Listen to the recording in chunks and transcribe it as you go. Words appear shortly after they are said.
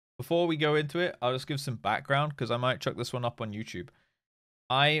before we go into it, I'll just give some background because I might chuck this one up on YouTube.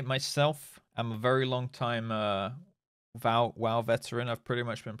 I myself am a very long time WoW veteran. I've pretty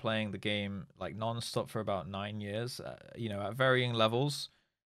much been playing the game like non-stop for about 9 years, you know, at varying levels.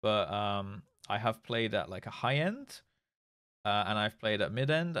 But I have played at like a high end, and I've played at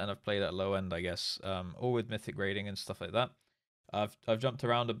mid end, and I've played at low end, I guess, all with mythic rating and stuff like that. I've jumped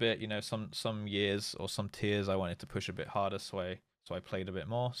around a bit, you know. Some years or some tiers I wanted to push a bit harder, so I played a bit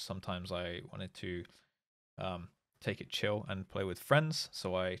more. Sometimes I wanted to take it chill and play with friends,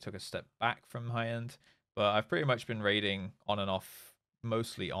 so I took a step back from high end. But I've pretty much been raiding on and off,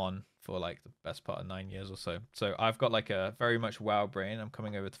 mostly on, for like the best part of 9 years or so. So I've got like a very much WoW brain. I'm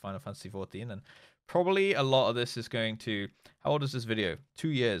coming over to Final Fantasy XIV, and probably a lot of this is going to. How old is this video? 2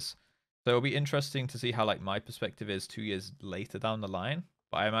 years. So it'll be interesting to see how like my perspective is 2 years later down the line.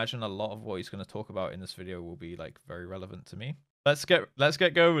 But I imagine a lot of what he's going to talk about in this video will be like very relevant to me. Let's get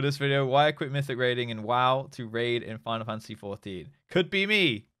going with this video. Why I quit mythic raiding in WoW to raid in Final Fantasy XIV. Could be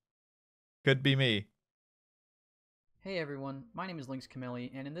me. Could be me. Hey everyone, my name is Lynx Camelli,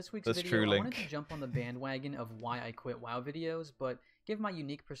 and in this week's That's video, true, I wanted Link. to jump on the bandwagon of why I quit WoW videos, but give my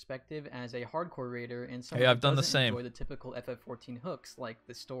unique perspective as a hardcore raider and someone I've who done the doesn't same. enjoy the typical FF14 hooks like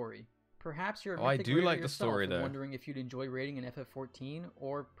the story. Perhaps you're a Oh, I mythic do raider like the yourself story and though. wondering if you'd enjoy raiding in FF14,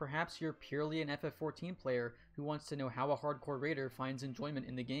 or perhaps you're purely an FF14 player who wants to know how a hardcore raider finds enjoyment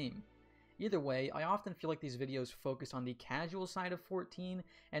in the game. Either way, I often feel like these videos focus on the casual side of 14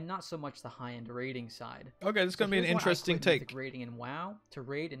 and not so much the high-end raiding side. Okay, this is So going to be an here's why I interesting quit take. Mythic raiding in WoW to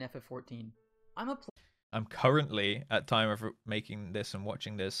raid in FF14. I'm currently, at time of making this and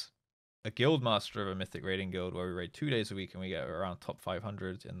watching this, a guild master of a mythic raiding guild where we raid 2 days a week and we get around top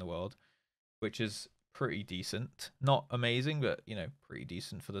 500 in the world, which is pretty decent. Not amazing, but you know, pretty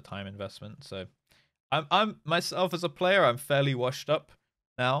decent for the time investment. So I'm myself as a player, I'm fairly washed up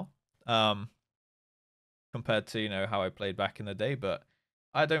now, compared to, you know, how I played back in the day, but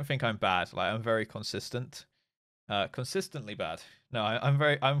I don't think I'm bad. Like, I'm very consistent. Consistently bad. No,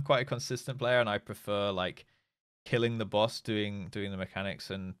 I'm quite a consistent player, and I prefer like killing the boss, doing the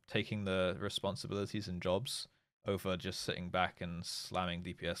mechanics and taking the responsibilities and jobs over just sitting back and slamming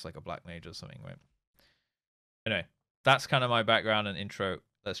DPS like a black mage or something, right? Anyway, that's kind of my background and intro.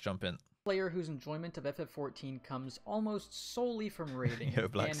 Let's jump in. Player whose enjoyment of FF14 comes almost solely from raiding, Yo,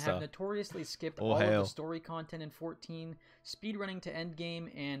 Black and Star. have notoriously skipped All all hail. of the story content in 14, speedrunning to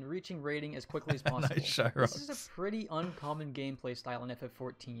endgame, and reaching raiding as quickly as possible. Nice, This is a pretty uncommon gameplay style in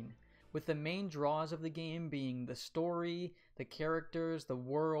FF14, with the main draws of the game being the story, the characters, the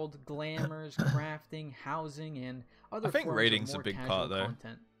world, glamours, crafting, housing, and other I think forms raiding's of more a big casual part, though.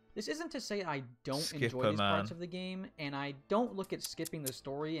 content. This isn't to say I don't Skipper, enjoy these parts man. of the game, and I don't look at skipping the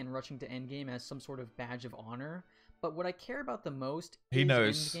story and rushing to endgame as some sort of badge of honor, but what I care about the most is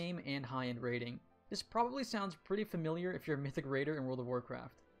endgame and high-end raiding. This probably sounds pretty familiar if you're a Mythic Raider in World of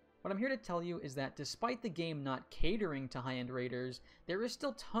Warcraft. What I'm here to tell you is that despite the game not catering to high-end raiders, there is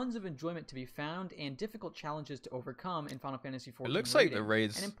still tons of enjoyment to be found and difficult challenges to overcome in Final Fantasy XIV. It looks like the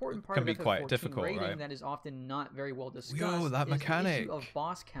raids an important part can of be quite FF14 difficult, raiding right? that is often not very well discussed Yo, that is mechanic. the issue of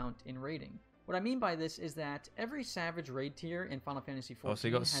boss count in raiding. What I mean by this is that every savage raid tier in Final Fantasy XIV so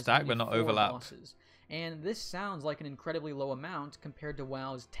you got has stacked only but not 4 overlapped. bosses, and this sounds like an incredibly low amount compared to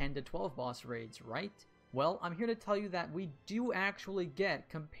WoW's 10 to 12 boss raids, right? Well, I'm here to tell you that we do actually get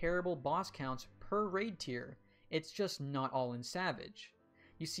comparable boss counts per raid tier. It's just not all in Savage.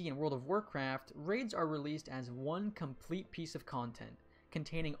 You see, in World of Warcraft, raids are released as one complete piece of content,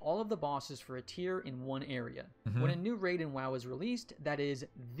 containing all of the bosses for a tier in one area. When a new raid in WoW is released, that is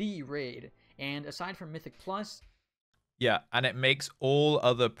the raid, and aside from Mythic Plus... Yeah, and it makes all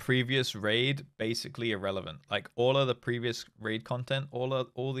other previous raid basically irrelevant. Like, all of the previous raid content,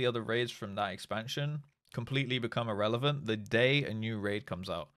 all the other raids from that expansion completely become irrelevant the day a new raid comes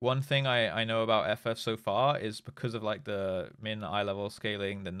out. One thing I know about FF so far is because of like the min eye level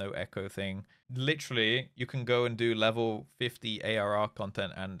scaling, the no echo thing, literally you can go and do level 50 ARR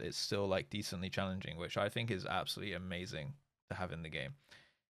content and it's still like decently challenging, which I think is absolutely amazing to have in the game.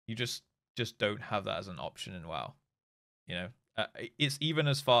 You just don't have that as an option in WoW. You know, it's even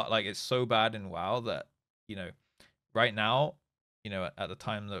as far, like, it's so bad in WoW that, you know, right now, you know, at the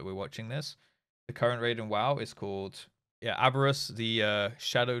time that we're watching this, the current raid in WoW is called, Aberrus, the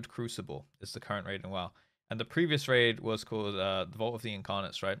Shadowed Crucible is the current raid in WoW. And the previous raid was called the Vault of the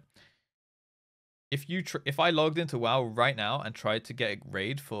Incarnates, right? If I logged into WoW right now and tried to get a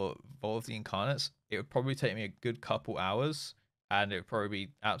raid for Vault of the Incarnates, it would probably take me a good couple hours, and it would probably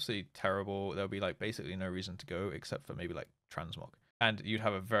be absolutely terrible. There'll be like basically no reason to go except for maybe like transmog. and you'd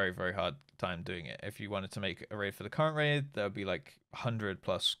have a very, very hard time doing it. If you wanted to make a raid for the current raid, there would be like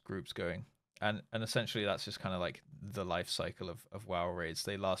 100+ groups going. And essentially that's just kind of like the life cycle of WoW raids.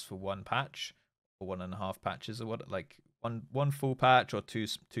 They last for one patch or 1.5 patches, or what, like one full patch or two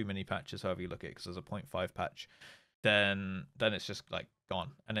mini patches, however you look at it, because there's a 0.5 patch. Then it's just like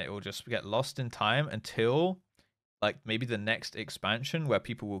gone, and it will just get lost in time until like maybe the next expansion, where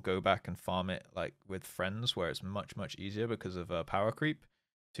people will go back and farm it like with friends, where it's much easier because of power creep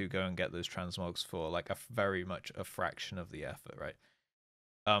to go and get those transmogs for like a very much a fraction of the effort, right?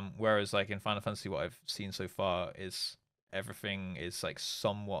 Whereas like in Final Fantasy, what I've seen so far is everything is like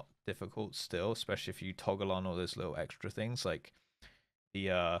somewhat difficult still, especially if you toggle on all those little extra things like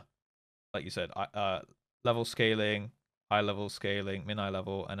the like you said, level scaling, high level scaling, min high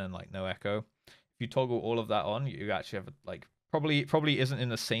level, and then like no echo. If you toggle all of that on, you actually have like probably isn't in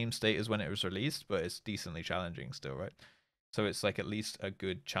the same state as when it was released, but it's decently challenging still, right? So it's like at least a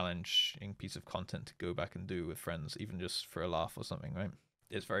good challenging piece of content to go back and do with friends, even just for a laugh or something, right?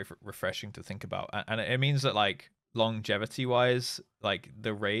 It's very refreshing to think about, and it means that like longevity wise, like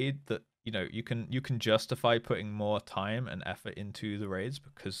the raid, that you can justify putting more time and effort into the raids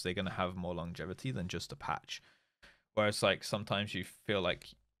because they're going to have more longevity than just a patch. Whereas like sometimes you feel like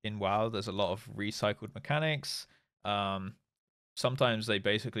in WoW there's a lot of recycled mechanics. Sometimes they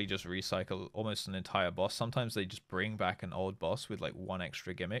basically just recycle almost an entire boss. Sometimes they just bring back an old boss with like one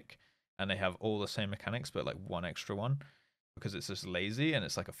extra gimmick, and they have all the same mechanics but like one extra one, because it's just lazy and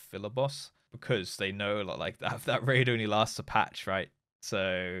it's like a filler boss, because they know like that raid only lasts a patch, right?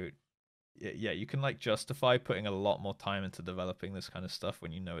 So yeah, you can like justify putting a lot more time into developing this kind of stuff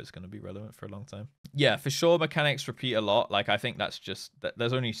when you know it's going to be relevant for a long time. Yeah, for sure, mechanics repeat a lot. Like I think that's just that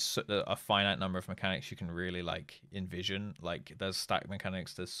there's only a finite number of mechanics you can really like envision. Like there's stack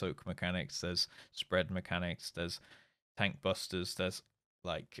mechanics, there's soak mechanics, there's spread mechanics, there's tank busters, there's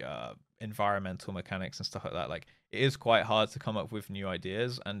like environmental mechanics and stuff like that. Like it is quite hard to come up with new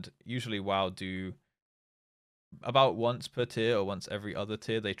ideas, and usually WoW do about once per tier or once every other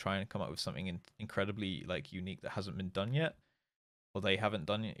tier they try and come up with something incredibly like unique that hasn't been done yet, or they haven't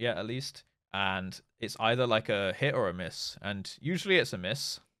done it yet at least, and it's either like a hit or a miss, and usually it's a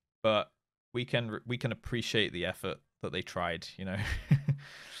miss, but we can appreciate the effort that they tried,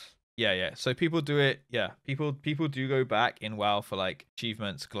 yeah, so people do it. Yeah, people do go back in WoW for like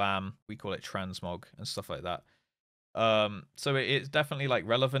achievements, glam, we call it transmog and stuff like that. So it's definitely like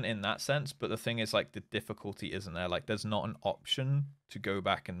relevant in that sense, but the thing is like the difficulty isn't there. Like there's not an option to go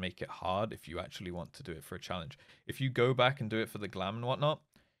back and make it hard if you actually want to do it for a challenge. If you go back and do it for the glam and whatnot,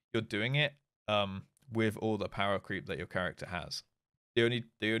 you're doing it with all the power creep that your character has. The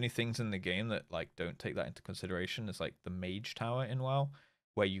only things in the game that like don't take that into consideration is like the mage tower in WoW,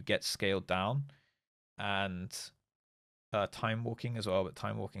 where you get scaled down, and time walking as well, but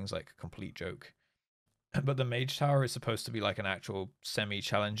time walking is like a complete joke. But the mage tower is supposed to be like an actual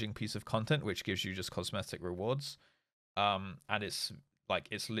semi-challenging piece of content which gives you just cosmetic rewards, and it's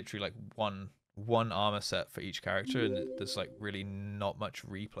literally like one armor set for each character, and there's like really not much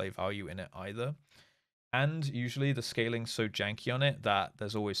replay value in it either. And usually the scaling's so janky on it that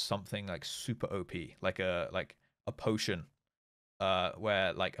there's always something like super OP, like a potion,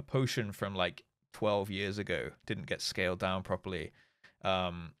 where like a potion from like 12 years ago didn't get scaled down properly.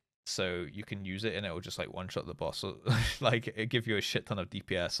 So you can use it and it will just like one shot the boss, or like it give you a shit ton of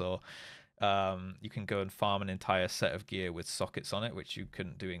DPS, or you can go and farm an entire set of gear with sockets on it, which you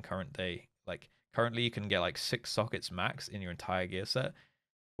couldn't do in current day. Like currently you can get like 6 sockets max in your entire gear set,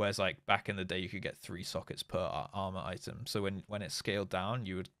 whereas like back in the day you could get 3 sockets per armor item. So when it's scaled down,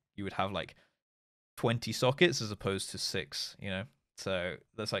 you would have like 20 sockets as opposed to 6, So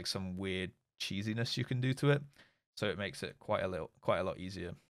there's like some weird cheesiness you can do to it. So it makes it quite a lot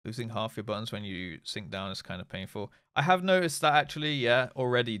easier. Losing half your buttons when you sink down is kind of painful. I have noticed that actually, yeah,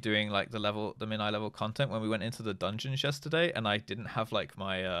 already doing like the min-high level content when we went into the dungeons yesterday, and I didn't have like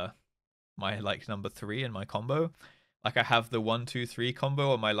my like number 3 in my combo. Like I have the 1-2-3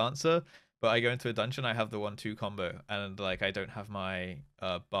 combo on my Lancer, but I go into a dungeon, I have the 1-2 combo, and like I don't have my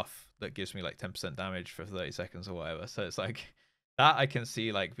buff that gives me like 10% damage for 30 seconds or whatever. So it's like that I can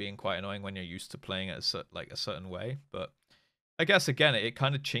see like being quite annoying when you're used to playing it like a certain way. But I guess again it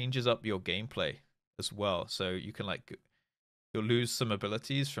kind of changes up your gameplay as well. So you can like you'll lose some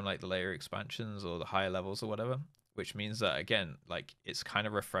abilities from like the layer expansions or the higher levels or whatever, which means that again like it's kind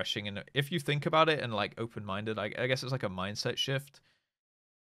of refreshing. And if you think about it and like open-minded, I guess it's like a mindset shift.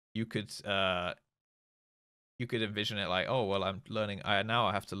 You could envision it like, oh well, I'm learning, now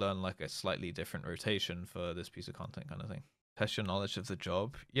I have to learn like a slightly different rotation for this piece of content kind of thing. Test your knowledge of the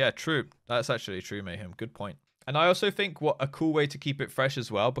job. Yeah, true. That's actually true, Mayhem. Good point. And I also think what a cool way to keep it fresh as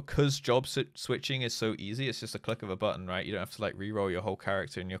well, because job switching is so easy. It's just a click of a button, right? You don't have to like re-roll your whole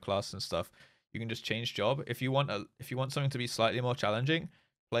character and your class and stuff. You can just change job. If you want something to be slightly more challenging,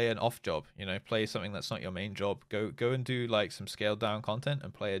 play an off job. You know, play something that's not your main job. Go and do like some scaled down content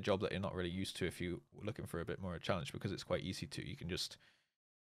and play a job that you're not really used to if you're looking for a bit more of a challenge, because it's quite easy to. You can just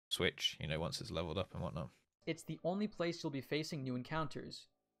switch, you know, once it's leveled up and whatnot. It's the only place you'll be facing new encounters.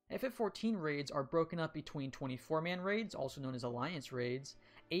 FF14 raids are broken up between 24-man raids, also known as Alliance raids,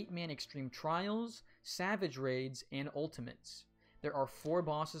 8-man Extreme Trials, Savage raids, and Ultimates. There are 4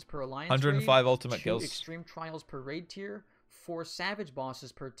 bosses per Alliance 105 raid, ultimate 2 kills. Extreme Trials per raid tier, 4 Savage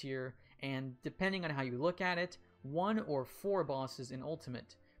bosses per tier, and depending on how you look at it, 1 or 4 bosses in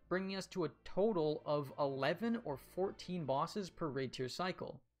Ultimate, bringing us to a total of 11 or 14 bosses per raid tier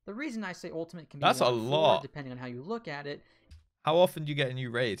cycle. The reason I say Ultimate can be That's 1 a or 4, lot. depending on how you look at it. How often do you get a new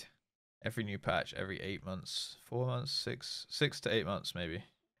raid? Every new patch, every 8 months, 4 months, 6 to 8 months, maybe.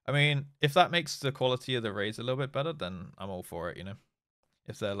 I mean, if that makes the quality of the raids a little bit better, then I'm all for it, you know.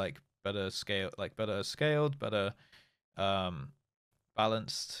 If they're like better scaled, better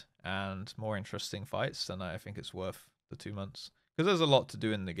balanced, and more interesting fights, then I think it's worth the 2 months. Because there's a lot to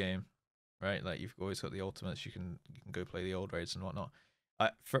do in the game, right? Like you've always got the ultimates, you can go play the old raids and whatnot.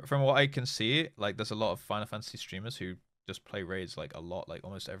 From what I can see, like there's a lot of Final Fantasy streamers who just play raids like a lot, like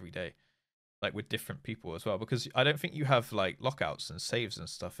almost every day, like with different people as well, because I don't think you have like lockouts and saves and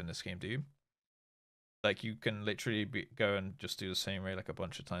stuff in this game, do you? Like you can literally go and just do the same raid like a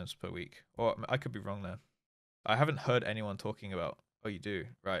bunch of times per week, or I could be wrong there. I haven't heard anyone talking about, oh, you do,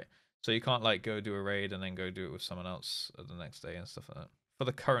 right? So you can't like go do a raid and then go do it with someone else the next day and stuff like that. For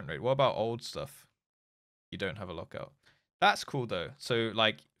the current raid, what about old stuff? You don't have a lockout. That's cool though. So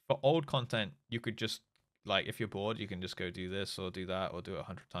like for old content, you could just like if you're bored, you can just go do this or do that or do it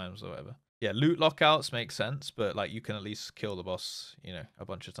 100 times or whatever. Yeah, loot lockouts make sense, but like you can at least kill the boss, you know, a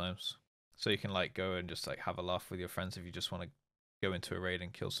bunch of times. So you can like go and just like have a laugh with your friends if you just want to go into a raid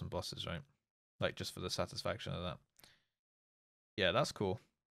and kill some bosses, right? Like just for the satisfaction of that. Yeah, that's cool.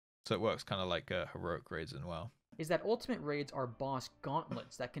 So it works kind of like heroic raids in WoW. Is that Ultimate raids are boss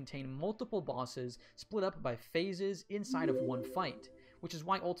gauntlets that contain multiple bosses split up by phases inside of one fight, which is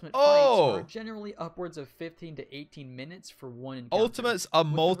why Ultimate fights are generally upwards of 15 to 18 minutes for one encounter. Ultimates are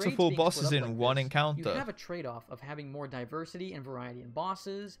With multiple bosses in like one this, encounter. You have a trade-off of having more diversity and variety in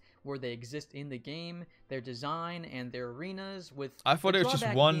bosses, where they exist in the game, their design, and their arenas, with I thought it was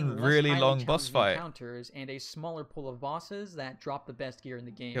just one really long boss fight. Encounters and a smaller pool of bosses that drop the best gear in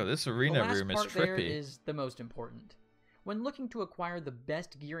the game. Yo, this arena room is trippy. There is the most important. When looking to acquire the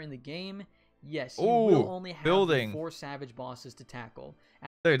best gear in the game, yes, you will only have 4 savage bosses to tackle.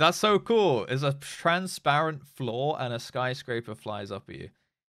 Dude, that's so cool. It's a transparent floor and a skyscraper flies up at you.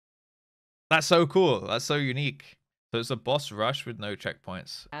 That's so cool. That's so unique. So it's a boss rush with no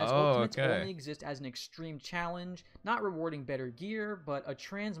checkpoints. As ultimates only exist as an extreme challenge, not rewarding better gear, but a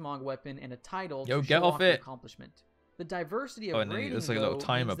transmog weapon and a title to show off your accomplishment. The diversity of raiding, there's like a little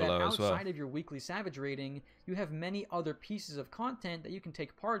timer below as well. Outside of your weekly Savage raiding, you have many other pieces of content that you can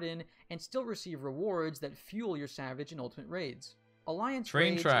take part in and still receive rewards that fuel your Savage and Ultimate raids. Alliance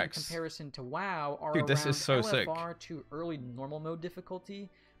raids, in comparison to WoW, are around LFR to early normal mode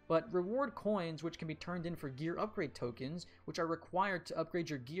difficulty, but reward coins, which can be turned in for gear upgrade tokens, which are required to upgrade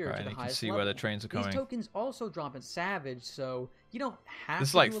your gear to the highest level. You can see where the trains are coming. These tokens also drop in Savage, so you don't have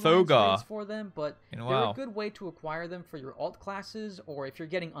to do Alliance raids for them, but they're a good way to acquire them for your alt classes, or if you're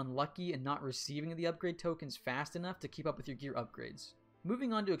getting unlucky and not receiving the upgrade tokens fast enough to keep up with your gear upgrades.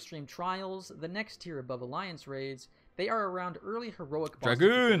 Moving on to Extreme Trials, the next tier above Alliance raids, they are around early heroic boss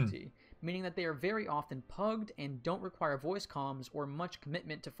difficulty, meaning that they are very often pugged and don't require voice comms or much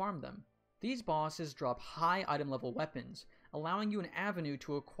commitment to farm them. These bosses drop high item level weapons, allowing you an avenue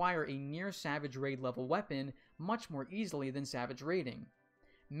to acquire a near Savage raid level weapon much more easily than Savage raiding.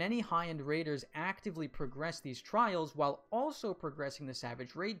 Many high-end raiders actively progress these trials while also progressing the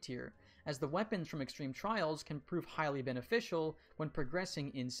Savage raid tier, as the weapons from Extreme Trials can prove highly beneficial when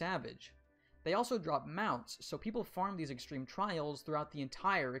progressing in Savage. They also drop mounts, so people farm these Extreme Trials throughout the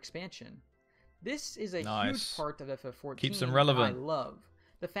entire expansion. This is a huge part of FF14 Keeps them relevant. I love.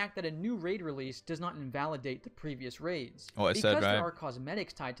 The fact that a new raid release does not invalidate the previous raids. Because there are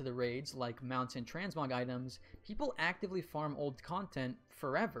cosmetics tied to the raids, like mounts and transmog items, people actively farm old content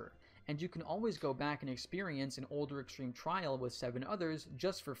forever, and you can always go back and experience an older Extreme Trial with 7 others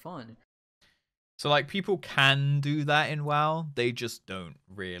just for fun. So like people can do that in WoW, they just don't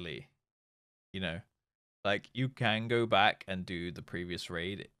really. You know, like you can go back and do the previous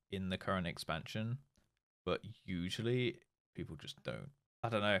raid in the current expansion, but usually people just don't. I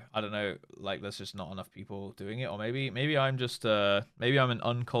don't know. I don't know. Like, there's just not enough people doing it, or maybe I'm just maybe I'm an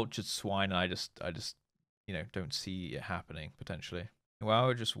uncultured swine, and I just don't see it happening potentially.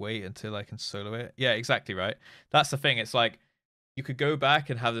 Wow, just wait until I can solo it. Yeah, exactly right. That's the thing. It's like you could go back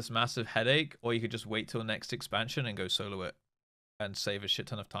and have this massive headache, or you could just wait till next expansion and go solo it and save a shit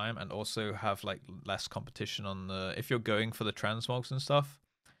ton of time, and also have like less competition on the if you're going for the transmogs and stuff,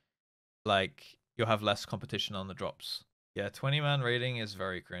 like you'll have less competition on the drops. Yeah, 20-man raiding is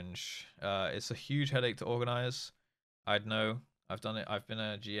very cringe. It's a huge headache to organize. I'd know. I've done it. I've been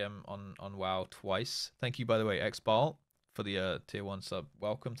a GM on WoW twice. Thank you, by the way, Xbal, for the tier 1 sub.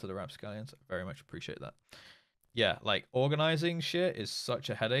 Welcome to the Rapscallions. I very much appreciate that. Yeah, like organizing shit is such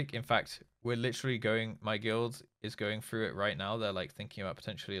a headache. In fact, we're literally going, my guild is going through it right now. They're like thinking about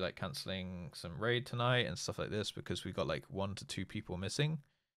potentially like canceling some raid tonight and stuff like this because we got like 1 to 2 people missing,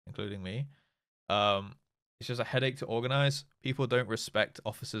 including me. It's just a headache to organize. People don't respect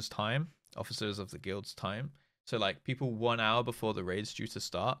officers' time, officers of the guild's time. So like people 1 hour before the raid's due to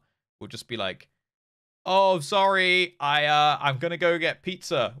start will just be like, "Oh, sorry, I'm gonna go get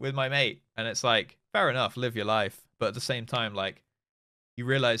pizza with my mate," and it's like, fair enough, live your life, but at the same time, like, you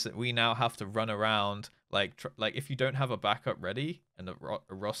realize that we now have to run around, like, like if you don't have a backup ready and a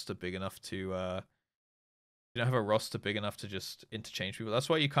roster big enough to, you don't have a roster big enough to just interchange people. That's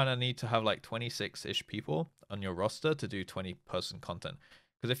why you kind of need to have like 26-ish people on your roster to do 20-person content.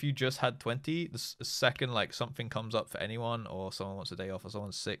 Because if you just had 20, the second like something comes up for anyone, or someone wants a day off, or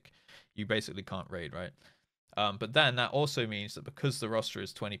someone's sick, you basically can't raid, right? But then that also means that because the roster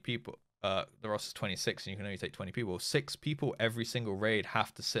is 20 people, the roster is 26, and you can only take 20 people. 6 people every single raid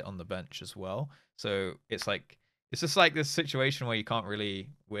have to sit on the bench as well. So it's like it's just like this situation where you can't really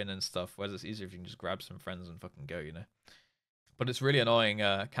win and stuff. Whereas it's easier if you can just grab some friends and fucking go, you know. But it's really annoying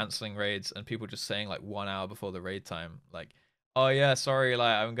canceling raids and people just saying like 1 hour before the raid time, like, "Oh yeah, sorry,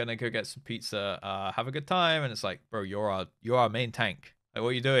 like I'm gonna go get some pizza. Have a good time." And it's like, bro, you're our main tank. Like, what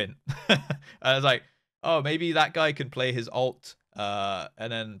are you doing? And it's like, oh, maybe that guy can play his ult.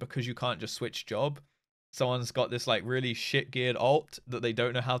 And then because you can't just switch job, someone's got this like really shit geared ult that they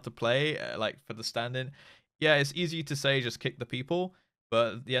don't know how to play, like for the stand-in. Yeah, it's easy to say just kick the people,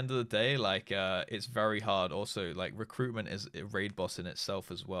 but at the end of the day, like it's very hard. Also, like recruitment is a raid boss in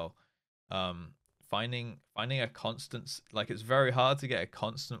itself as well. Um, finding a constant, like it's very hard to get a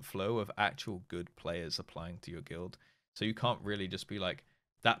constant flow of actual good players applying to your guild. So you can't really just be like,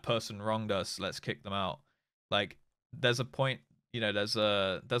 that person wronged us, let's kick them out. Like there's a point, there's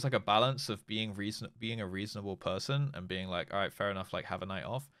like a balance of being a reasonable person and being like, all right, fair enough, like have a night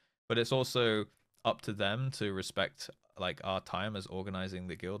off. But it's also up to them to respect like our time as organizing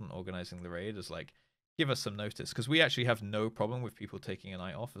the guild and organizing the raid, as like give us some notice, because we actually have no problem with people taking a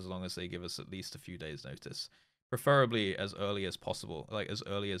night off as long as they give us at least a few days notice, preferably as early as possible, like as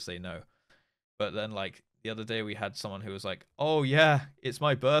early as they know. But then like the other day we had someone who was like, "Oh yeah, it's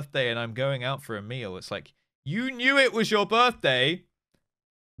my birthday and I'm going out for a meal." It's like, you knew it was your birthday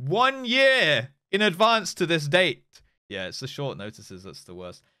 1 year in advance to this date. Yeah, it's the short notices that's the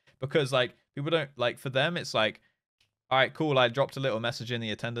worst, because like people don't, like, for them it's like, all right, cool, I dropped a little message in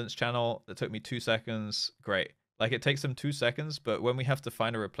the attendance channel that took me 2 seconds, great. Like it takes them 2 seconds, but when we have to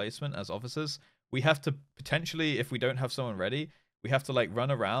find a replacement as officers, we have to potentially, if we don't have someone ready, we have to like run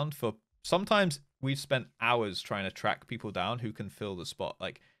around for, sometimes we've spent hours trying to track people down who can fill the spot.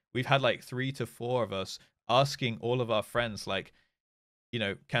 Like we've had like 3 to 4 of us asking all of our friends, like,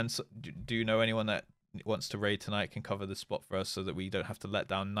 do you know anyone that wants to raid tonight, can cover this spot for us, so that we don't have to let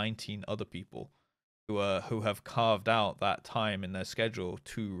down 19 other people who have carved out that time in their schedule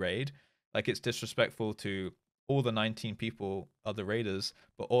to raid. Like it's disrespectful to all the 19 people, other raiders,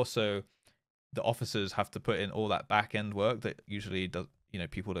 but also the officers have to put in all that back end work that usually does,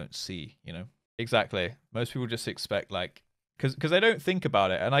 people don't see. Exactly. Most people just expect, like, because they don't think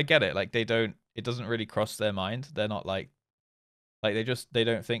about it, and I get it. Like they don't. It doesn't really cross their mind. They're not like they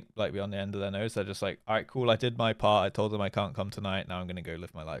don't think like beyond the end of their nose. They're just like, all right, cool, I did my part. I told them I can't come tonight. Now I'm gonna go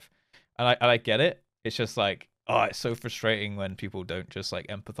live my life. And I get it. It's just like, oh, it's so frustrating when people don't just like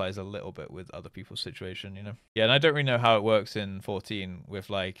empathize a little bit with other people's situation. Yeah, and I don't really know how it works in 14 with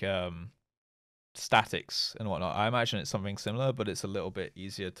like statics and whatnot. I imagine it's something similar, but it's a little bit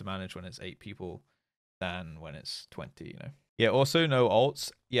easier to manage when it's 8 people than when it's 20. Yeah, also no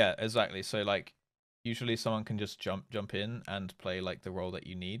ults. Yeah, exactly. So like usually someone can just jump in and play like the role that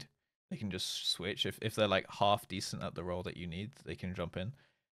you need. They can just switch if they're like half decent at the role that you need, they can jump in.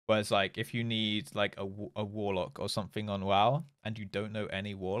 Whereas like if you need like a warlock or something on WoW and you don't know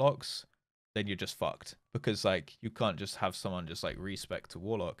any warlocks, then you're just fucked, because like you can't just have someone just like respec to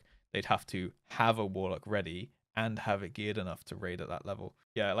warlock. They'd have to have a warlock ready and have it geared enough to raid at that level.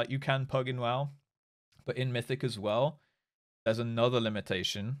 Yeah, like you can pug in WoW, but in Mythic as well, there's another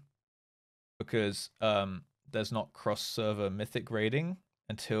limitation because there's not cross-server Mythic raiding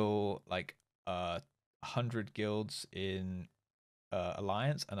until like 100 guilds in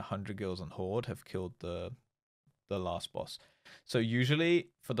Alliance and 100 guilds on Horde have killed the last boss. So usually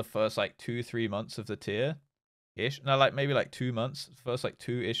for the first like 2-3 months of the tier ish, no, like maybe like 2 months, first like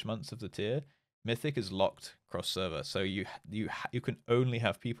 2-ish months of the tier, Mythic is locked cross server. So you can only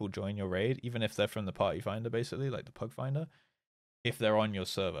have people join your raid, even if they're from the party finder, basically like the pug finder, if they're on your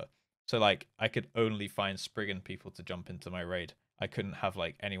server. So like I could only find Spriggan people to jump into my raid. I couldn't have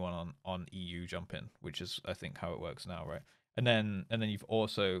like anyone on EU jump in, which is I think how it works now, right? And then you've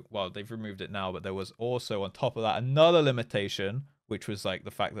also, well, they've removed it now, but there was also on top of that another limitation, which was like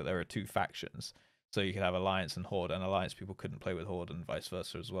the fact that there are 2 factions. So you could have Alliance and Horde, and Alliance people couldn't play with Horde and vice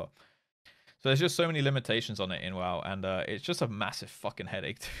versa as well. So there's just so many limitations on it in WoW, and it's just a massive fucking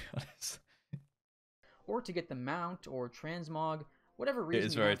headache, to be honest. Or to get the mount or transmog, whatever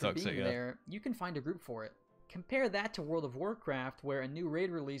reason you have for being there, you can find a group for it. Compare that to World of Warcraft, where a new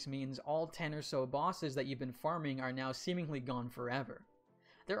raid release means all 10 or so bosses that you've been farming are now seemingly gone forever.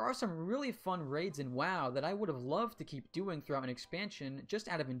 There are some really fun raids in WoW that I would have loved to keep doing throughout an expansion just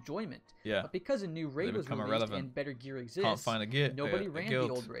out of enjoyment. Yeah. But because a new raid was released and better gear exists, nobody ran the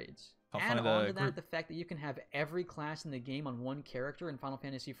old raids. Add on to that the fact that you can have every class in the game on one character in Final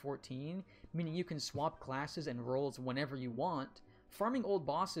Fantasy XIV, meaning you can swap classes and roles whenever you want. Farming old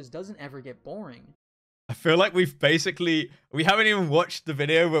bosses doesn't ever get boring. I feel like we haven't even watched the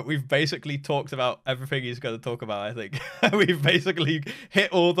video, but we've basically talked about everything he's going to talk about, I think. We've basically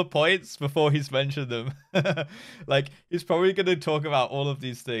hit all the points before he's mentioned them. Like, he's probably going to talk about all of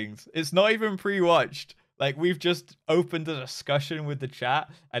these things. It's not even pre-watched. Like, we've just opened a discussion with the chat,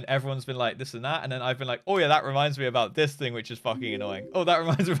 and everyone's been like, this and that, and then I've been like, oh yeah, that reminds me about this thing, which is fucking annoying. Oh, that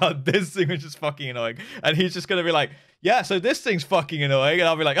reminds me about this thing, which is fucking annoying. And he's just going to be like, yeah, so this thing's fucking annoying, and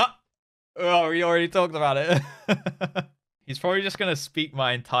I'll be like, oh, we already talked about it. He's probably just going to speak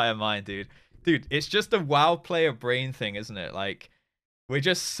my entire mind, dude. Dude, it's just a WoW player brain thing, isn't it? Like, we're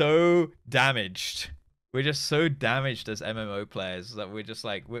just so damaged. We're just so damaged as MMO players that we're just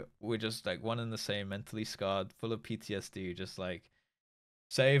like one and the same, mentally scarred, full of PTSD, just like,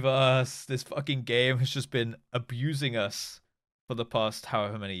 save us. This fucking game has just been abusing us for the past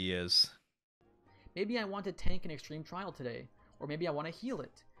however many years. Maybe I want to tank an extreme trial today, or maybe I want to heal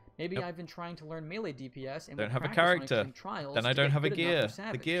it. Maybe I've been trying to learn melee DPS and don't have a character. Then I don't have a gear.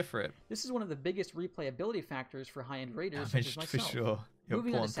 The gear for it. This is one of the biggest replayability factors for high-end raiders such as myself. For sure.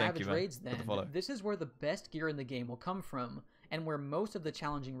 Moving on to Savage raids then, this is where the best gear in the game will come from, and where most of the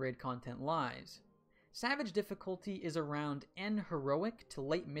challenging raid content lies. Savage difficulty is around N heroic to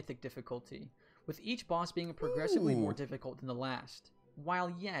late mythic difficulty, with each boss being progressively more difficult than the last.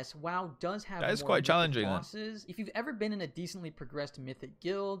 While yes, WoW does have more quite challenging bosses, if you've ever been in a decently progressed mythic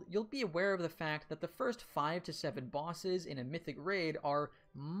guild, you'll be aware of the fact that the first 5 to 7 bosses in a mythic raid are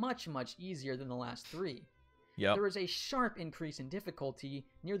much easier than the last 3. Yep. There is a sharp increase in difficulty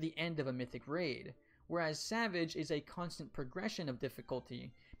near the end of a mythic raid, whereas Savage is a constant progression of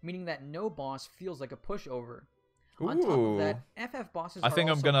difficulty, meaning that no boss feels like a pushover. On top of that, FF bosses are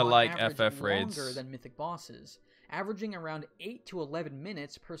I'm gonna like FF raids longer than mythic bosses, averaging around 8 to 11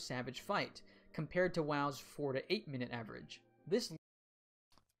 minutes per Savage fight, compared to WoW's 4 to 8 minute average.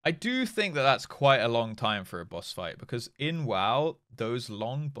 I do think that that's quite a long time for a boss fight, because in WoW, those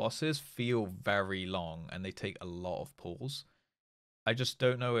long bosses feel very long, and they take a lot of pulls. I just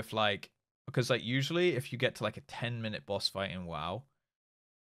don't know if, like, because, like, usually if you get to, like, a 10-minute boss fight in WoW,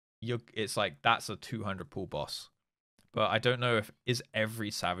 it's like, that's a 200 pull boss. But I don't know is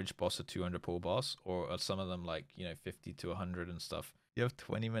every Savage boss a 200 pull boss, or are some of them like, 50 to 100 and stuff. You have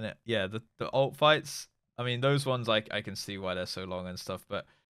 20-minute, yeah, the alt fights. I mean, those ones, like, I can see why they're so long and stuff. But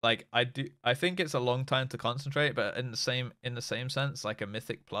like, I think it's a long time to concentrate. But in the same sense, like a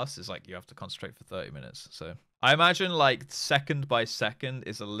Mythic Plus is like you have to concentrate for 30 minutes. So I imagine like second by second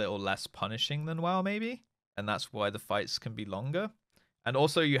is a little less punishing than WoW maybe, and that's why the fights can be longer. And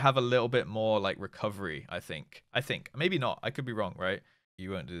also you have a little bit more like recovery, I think. Maybe not. I could be wrong, right? You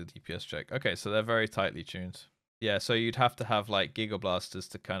won't do the DPS check. Okay, so they're very tightly tuned. Yeah, so you'd have to have like Giga Blasters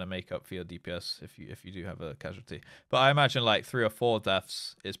to kind of make up for your DPS if you do have a casualty. But I imagine like 3 or 4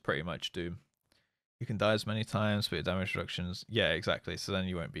 deaths is pretty much doom. You can die as many times, but your damage reductions. Yeah, exactly. So then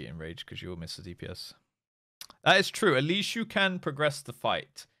you won't be enraged because you'll miss the DPS. That is true. At least you can progress the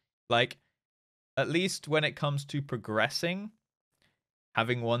fight. Like, at least when it comes to progressing,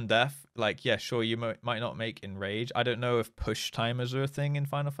 having 1 death, like, yeah, sure, you might not make enrage. I don't know if push timers are a thing in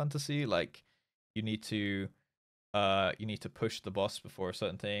Final Fantasy. Like, you need to you need to push the boss before a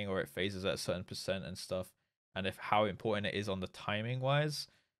certain thing, or it phases at a certain percent and stuff, and if how important it is on the timing wise.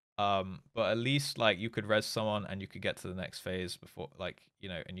 But at least like you could res someone and you could get to the next phase before, like, you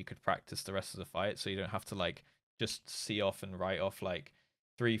know, and you could practice the rest of the fight, so you don't have to like just see off and write off like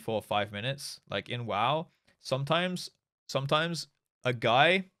 3, 4, 5 minutes. Like in WoW, sometimes a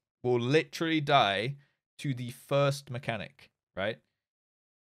guy will literally die to the first mechanic, right?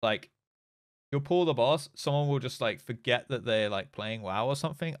 Like you'll pull the boss, someone will just like forget that they're like playing WoW or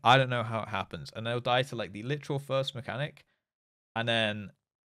something. I don't know how it happens, and they'll die to like the literal first mechanic, and then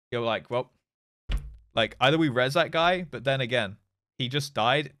you're like, well, like either we res that guy, but then again, he just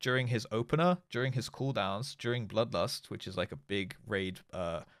died during his opener, during his cooldowns, during Bloodlust, which is like a big raid,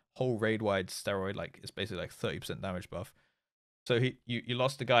 whole raid wide steroid, like it's basically like 30% damage buff. So you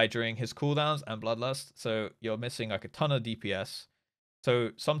lost the guy during his cooldowns and Bloodlust, so you're missing like a ton of DPS.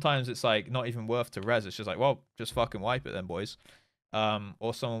 So sometimes it's like not even worth to res. It's just like, well, just fucking wipe it then, boys.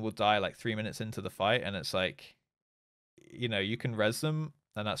 Or someone will die like 3 minutes into the fight, and it's like, you know, you can res them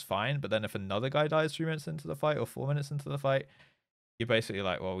and that's fine. But then if another guy dies 3 minutes into the fight or 4 minutes into the fight, you're basically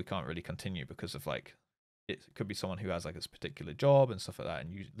like, well, we can't really continue because of like, it could be someone who has like this particular job and stuff like that,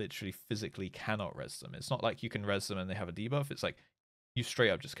 and you literally physically cannot res them. It's not like you can res them and they have a debuff. It's like you straight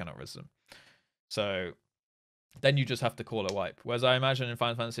up just cannot res them. So then you just have to call a wipe. Whereas I imagine in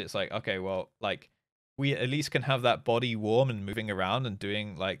Final Fantasy, it's like, okay, well, like we at least can have that body warm and moving around and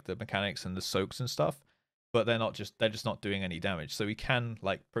doing like the mechanics and the soaks and stuff, but they're just not doing any damage. So we can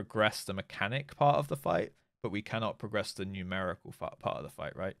like progress the mechanic part of the fight, but we cannot progress the numerical part of the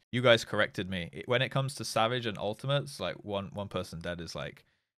fight, right? You guys corrected me. When it comes to Savage and Ultimates, like one person dead is like,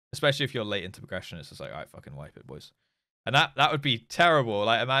 especially if you're late into progression, it's just like, all right, fucking wipe it, boys. And that would be terrible.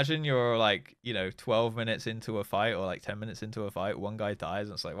 Like imagine you're like, you know, 12 minutes into a fight or like 10 minutes into a fight, one guy dies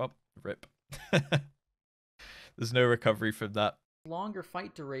and it's like, well, rip. There's no recovery from that. Longer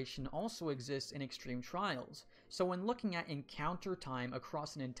fight duration also exists in extreme trials, so when looking at encounter time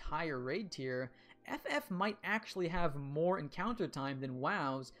across an entire raid tier, FF might actually have more encounter time than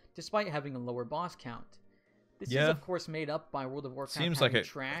WoW's, despite having a lower boss count. This is of course made up by World of Warcraft seems having like it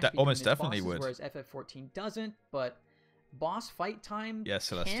trash almost definitely bosses, would, whereas FF14 doesn't, but boss fight time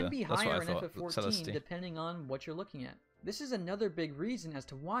Celestia. can be That's higher what I in thought. FF14 Celestia. depending on what you're looking at. This is another big reason as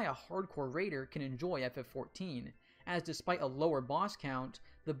to why a hardcore raider can enjoy FF14, as despite a lower boss count,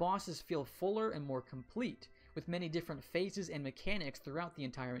 the bosses feel fuller and more complete, with many different phases and mechanics throughout the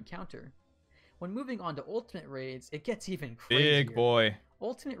entire encounter. When moving on to Ultimate Raids, it gets even crazier. Big boy.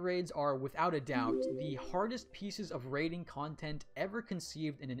 Ultimate Raids are, without a doubt, the hardest pieces of raiding content ever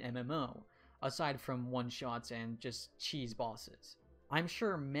conceived in an MMO, aside from one-shots and just cheese bosses. I'm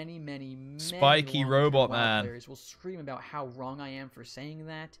sure many Spiky robot man players will scream about how wrong I am for saying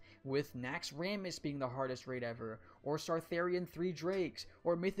that, with Nax Rammus being the hardest raid ever, or Sartharian 3 Drakes,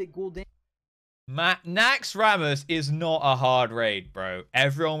 or Mythic Gul'dan. Nax Rammus is not a hard raid, bro.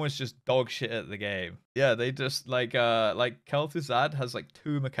 Everyone was just dog shit at the game. Yeah, they just like Kel'Thuzad has like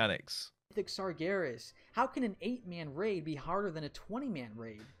 2 mechanics. Mythic Sargeras. How can an 8-man raid be harder than a 20-man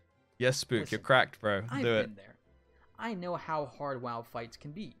raid? Yes, Spook, Listen, you're cracked, bro. I've Do it. been there. I know how hard WoW fights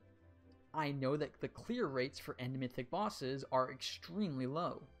can be. I know that the clear rates for end mythic bosses are extremely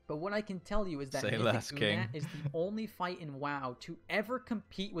low. But what I can tell you is that Mythic Unat is the only fight in WoW to ever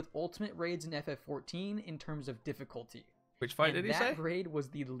compete with ultimate raids in FF14 in terms of difficulty. Which fight did he say? That raid was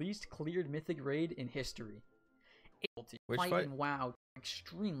the least cleared mythic raid in history. Which fight in WoW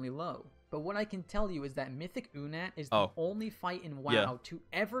extremely low. But what I can tell you is that Mythic Unat is the only fight in WoW to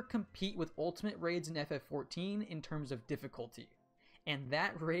ever compete with ultimate raids in FF14 in terms of difficulty. And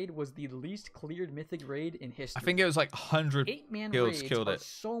that raid was the least cleared mythic raid in history. I think it was like 100 8-man guilds raids killed are it.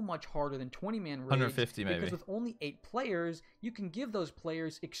 so much harder than 20-man raids 150 maybe. because with only 8 players, you can give those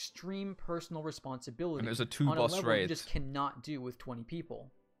players extreme personal responsibility And it was a on a two-boss level raid. you just cannot do with 20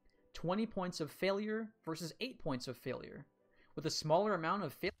 people. 20 points of failure versus 8 points of failure. With a smaller amount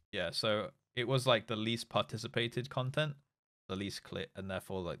of failure. Yeah, so it was like the least participated content, the least clear, and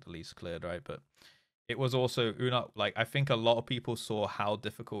therefore like the least cleared, right? But it was also Unat. Like I think a lot of people saw how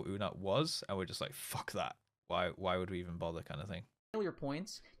difficult Unat was, and were just like, "Fuck that! Why would we even bother?" kind of thing. Failure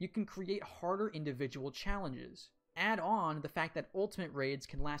points, you can create harder individual challenges. Add on the fact that ultimate raids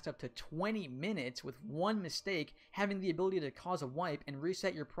can last up to 20 minutes with one mistake having the ability to cause a wipe and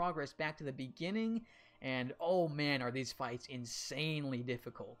reset your progress back to the beginning, and oh man, are these fights insanely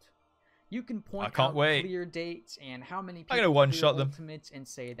difficult. You can point out clear dates and how many people clear ultimates and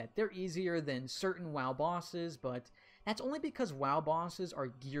say that they're easier than certain WoW bosses, but that's only because WoW bosses are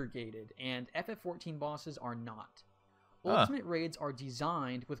gear gated and FF14 bosses are not. Ultimate raids are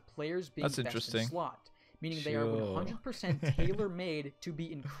designed with players being best in slot, meaning they are 100% tailor-made to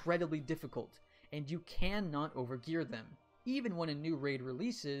be incredibly difficult, and you cannot overgear them. Even when a new raid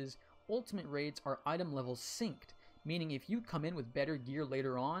releases, ultimate raids are item level synced, meaning if you come in with better gear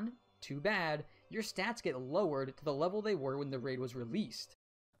later on, too bad, your stats get lowered to the level they were when the raid was released.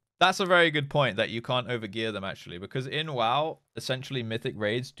 That's a very good point that you can't overgear them actually, because in WoW, essentially mythic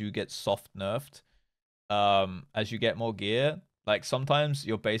raids do get soft nerfed as you get more gear. Like sometimes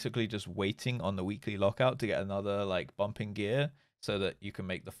you're basically just waiting on the weekly lockout to get another like bumping gear so that you can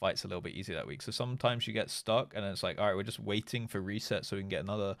make the fights a little bit easier that week. So sometimes you get stuck and it's like, all right, we're just waiting for reset so we can get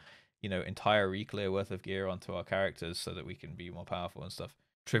another, you know, entire reclear worth of gear onto our characters so that we can be more powerful and stuff.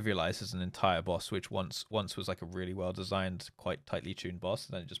 Trivializes an entire boss, which once was like a really well designed, quite tightly tuned boss,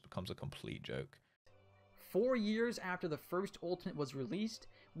 and then it just becomes a complete joke. 4 years after the first ultimate was released,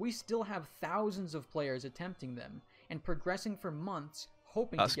 we still have thousands of players attempting them and progressing for months,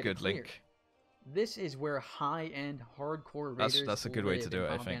 hoping to get it cleared. Link. This is where high-end hardcore raiders that's a good way to do it,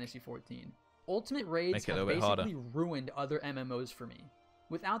 I think. Final Fantasy XIV. Ultimate raids have basically ruined other MMOs for me.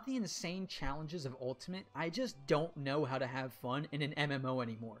 Without the insane challenges of Ultimate, I just don't know how to have fun in an MMO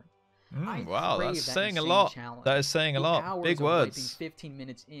anymore. Wow, that's saying a lot. That is saying a lot. Big words. 15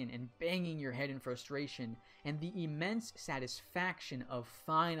 minutes in and banging your head in frustration, and the immense satisfaction of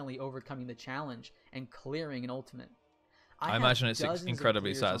finally overcoming the challenge and clearing an Ultimate. I imagine it's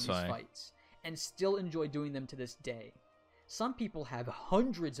incredibly satisfying. Fights, and still enjoy doing them to this day. Some people have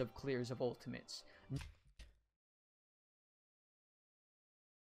hundreds of clears of Ultimates.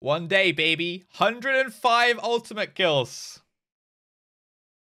 One day, baby. 105 ultimate kills.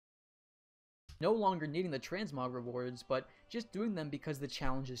 No longer needing the transmog rewards, but just doing them because the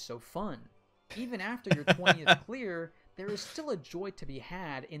challenge is so fun. Even after your 20th clear, there is still a joy to be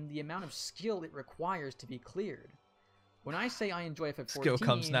had in the amount of skill it requires to be cleared. When I say I enjoy FF14, skill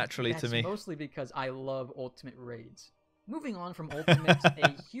comes naturally to me. That's mostly because I love ultimate raids. Moving on from Ultimates,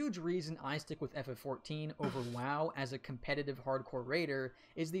 a huge reason I stick with FF14 over WoW as a competitive hardcore raider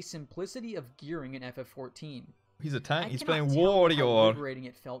is the simplicity of gearing in FF14. He's a tank. He's playing Warrior. How liberating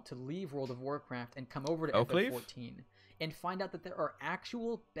it felt to leave World of Warcraft and come over to FF14 and find out that there are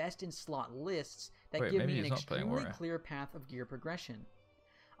actual best-in-slot lists that give me an extremely clear path of gear progression.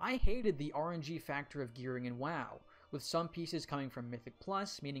 I hated the RNG factor of gearing in WoW, with some pieces coming from Mythic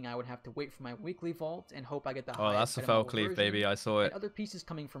Plus, meaning I would have to wait for my weekly vault and hope I get the highest. Oh, that's the fell cleave, baby. I saw it. And other pieces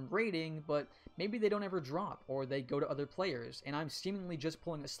coming from raiding, but maybe they don't ever drop, or they go to other players, and I'm seemingly just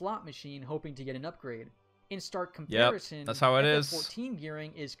pulling a slot machine hoping to get an upgrade. In stark comparison, that's how it is. FF14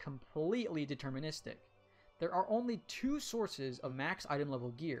 gearing is completely deterministic. There are only two sources of max item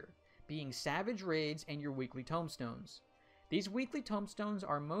level gear, being Savage Raids and your weekly tomestones. These weekly tomestones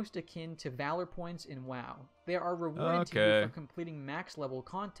are most akin to Valor points in WoW. They are rewarded to you for completing max level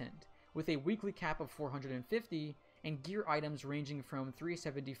content, with a weekly cap of 450 and gear items ranging from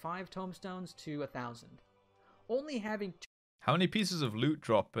 375 tomestones to 1,000. Only having How many pieces of loot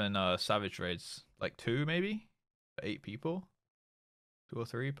drop in Savage Raids? Like 2 maybe? 8 people? 2 or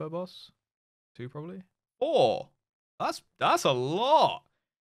 3 per boss? 2 probably? 4! That's a lot!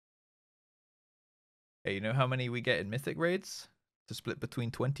 Hey, you know how many we get in Mythic Raids? To split between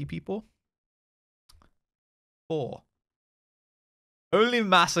 20 people? 4. Only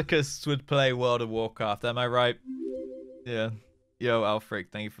masochists would play World of Warcraft, am I right? Yeah. Yo, Alfric,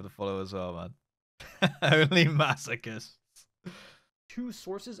 thank you for the follow as well, man. Only masochists. 2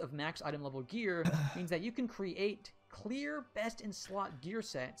 sources of max item level gear means that you can create clear best-in-slot gear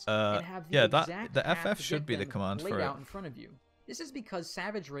sets and have the exact the FF should be the command for it. Out in front of you. This is because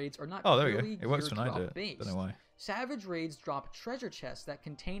Savage Raids are not there purely you go. It works when I do it. based. Don't know why. Savage Raids drop treasure chests that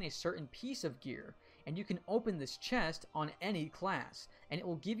contain a certain piece of gear, and you can open this chest on any class, and it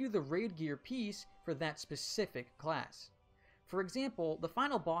will give you the raid gear piece for that specific class. For example, the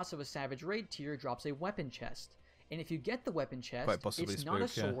final boss of a Savage Raid tier drops a weapon chest, and if you get the weapon chest, it's not a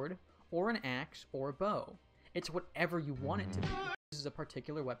sword, or an axe, or a bow. It's whatever you want it to be. This is a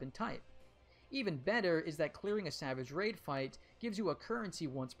particular weapon type. Even better is that clearing a Savage Raid fight gives you a currency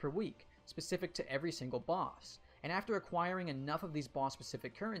once per week, specific to every single boss. And after acquiring enough of these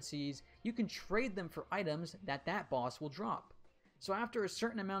boss-specific currencies, you can trade them for items that boss will drop. So after a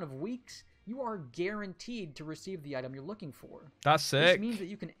certain amount of weeks, you are guaranteed to receive the item you're looking for. That's sick. This means that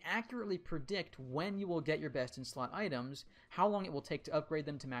you can accurately predict when you will get your best-in-slot items, how long it will take to upgrade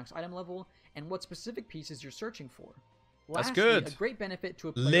them to max item level, and what specific pieces you're searching for. That's Lastly, good. A great benefit to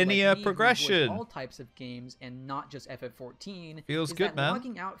a player linear like me progression. Who enjoys all types of games and not just FF14 feels is good, that man.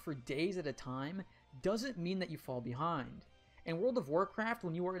 logging out for days at a time doesn't mean that you fall behind. In World of Warcraft,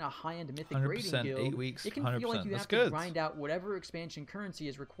 when you are in a high-end Mythic raiding guild, 8 weeks, it can feel like you have to grind out whatever expansion currency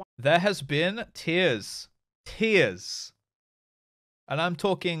is required. There has been tiers tiers. And I'm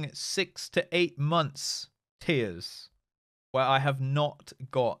talking 6 to 8 months tiers where I have not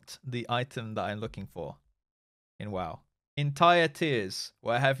got the item that I'm looking for in WoW. Entire tiers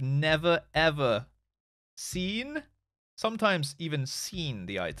where I have never ever seen, sometimes even seen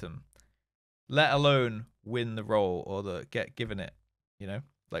the item, let alone win the role or get given it, you know,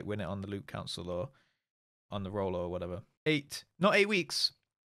 like win it on the loot council or on the roll or whatever. Not 8 weeks.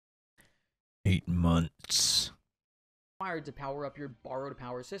 8 months. Required to power up your borrowed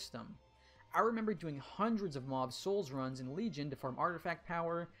power system. I remember doing hundreds of mob souls runs in Legion to farm artifact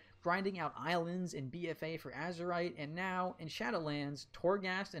power, grinding out islands in BFA for Azerite, and now in Shadowlands,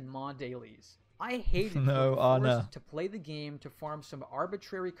 Torghast and Maw dailies. I hated being forced to play the game to farm some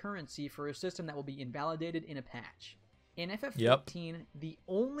arbitrary currency for a system that will be invalidated in a patch. In FF14, the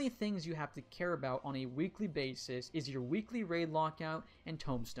only things you have to care about on a weekly basis is your weekly raid lockout and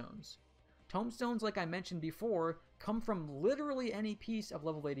tombstones. Tombstones, like I mentioned before, come from literally any piece of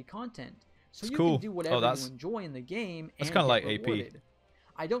level 80 content, so you can do whatever you enjoy in the game and get like rewarded. AP.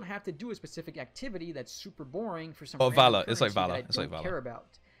 I don't have to do a specific activity that's super boring for some Valor. It's like Valor. That I don't care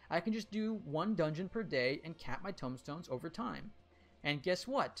about. I can just do one dungeon per day and cap my tombstones over time. And guess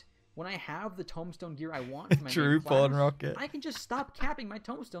what? When I have the tombstone gear I want for my main class, I can just stop capping my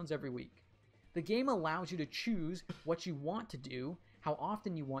tombstones every week. The game allows you to choose what you want to do, how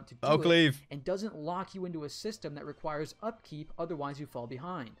often you want to do it, and doesn't lock you into a system that requires upkeep, otherwise you fall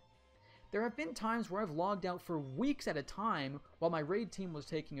behind. There have been times where I've logged out for weeks at a time while my raid team was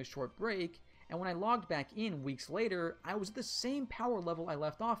taking a short break, and when I logged back in weeks later, I was at the same power level I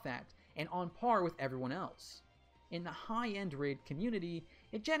left off at, and on par with everyone else. In the high-end raid community,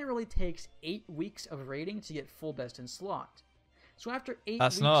 it generally takes 8 weeks of raiding to get full best in slot. So after 8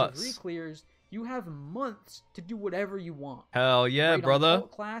 weeks of re-clears, you have months to do whatever you want. Hell yeah, brother.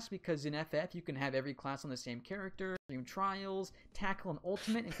 Alt class, because in FF you can have every class on the same character, stream trials, tackle an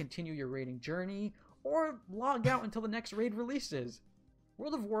ultimate and continue your raiding journey, or log out until the next raid releases.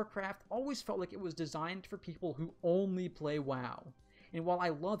 World of Warcraft always felt like it was designed for people who only play WoW. And while I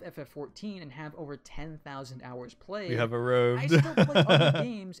love FF14 and have over 10,000 hours played, I still play other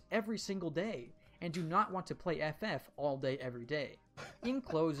games every single day, and do not want to play FF all day every day. In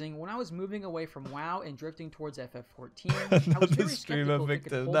closing, when I was moving away from WoW and drifting towards FF14, I was very skeptical if it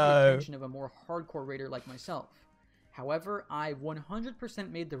could hold the attention of a more hardcore raider like myself. However, I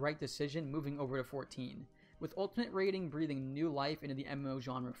 100% made the right decision moving over to 14, with Ultimate Raiding breathing new life into the MMO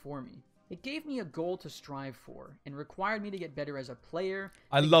genre for me. It gave me a goal to strive for, and required me to get better as a player.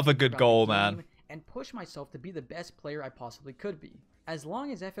 I love a good goal, man. And push myself to be the best player I possibly could be. As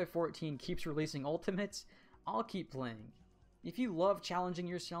long as FF14 keeps releasing ultimates, I'll keep playing. If you love challenging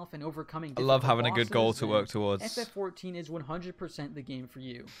yourself and overcoming difficult bosses, having a good goal to work towards. FF14 is 100% the game for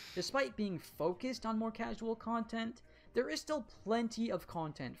you. Despite being focused on more casual content, there is still plenty of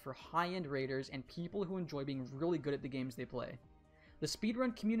content for high-end raiders and people who enjoy being really good at the games they play. The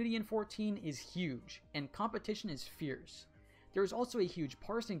speedrun community in 14 is huge, and competition is fierce. There is also a huge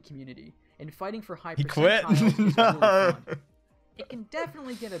parsing community, and fighting for high percentiles is really fun. It can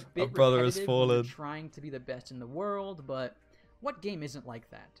definitely get a bit repetitive when you're trying to be the best in the world, but what game isn't like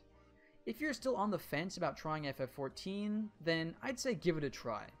that? If you're still on the fence about trying FF14, then I'd say give it a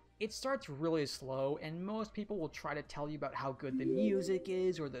try. It starts really slow, and most people will try to tell you about how good the music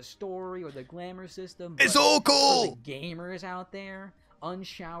is, or the story, or the glamour system. It's all cool! For the gamers out there,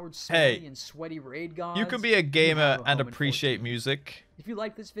 unshowered, sweaty, and sweaty raid gods, you can be a gamer and appreciate music. If you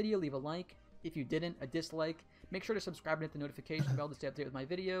liked this video, leave a like. If you didn't, a dislike. Make sure to subscribe and hit the notification bell to stay updated with my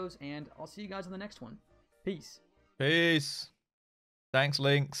videos, and I'll see you guys in the next one. Peace. Peace. Thanks,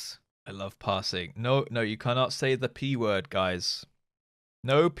 Lynx. I love parsing. No, you cannot say the P word, guys.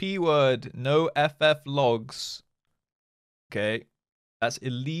 No P word, no FF logs. Okay? That's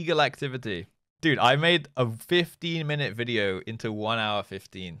illegal activity. Dude, I made a 15-minute video into 1 hour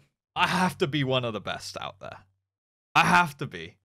 15. I have to be one of the best out there. I have to be.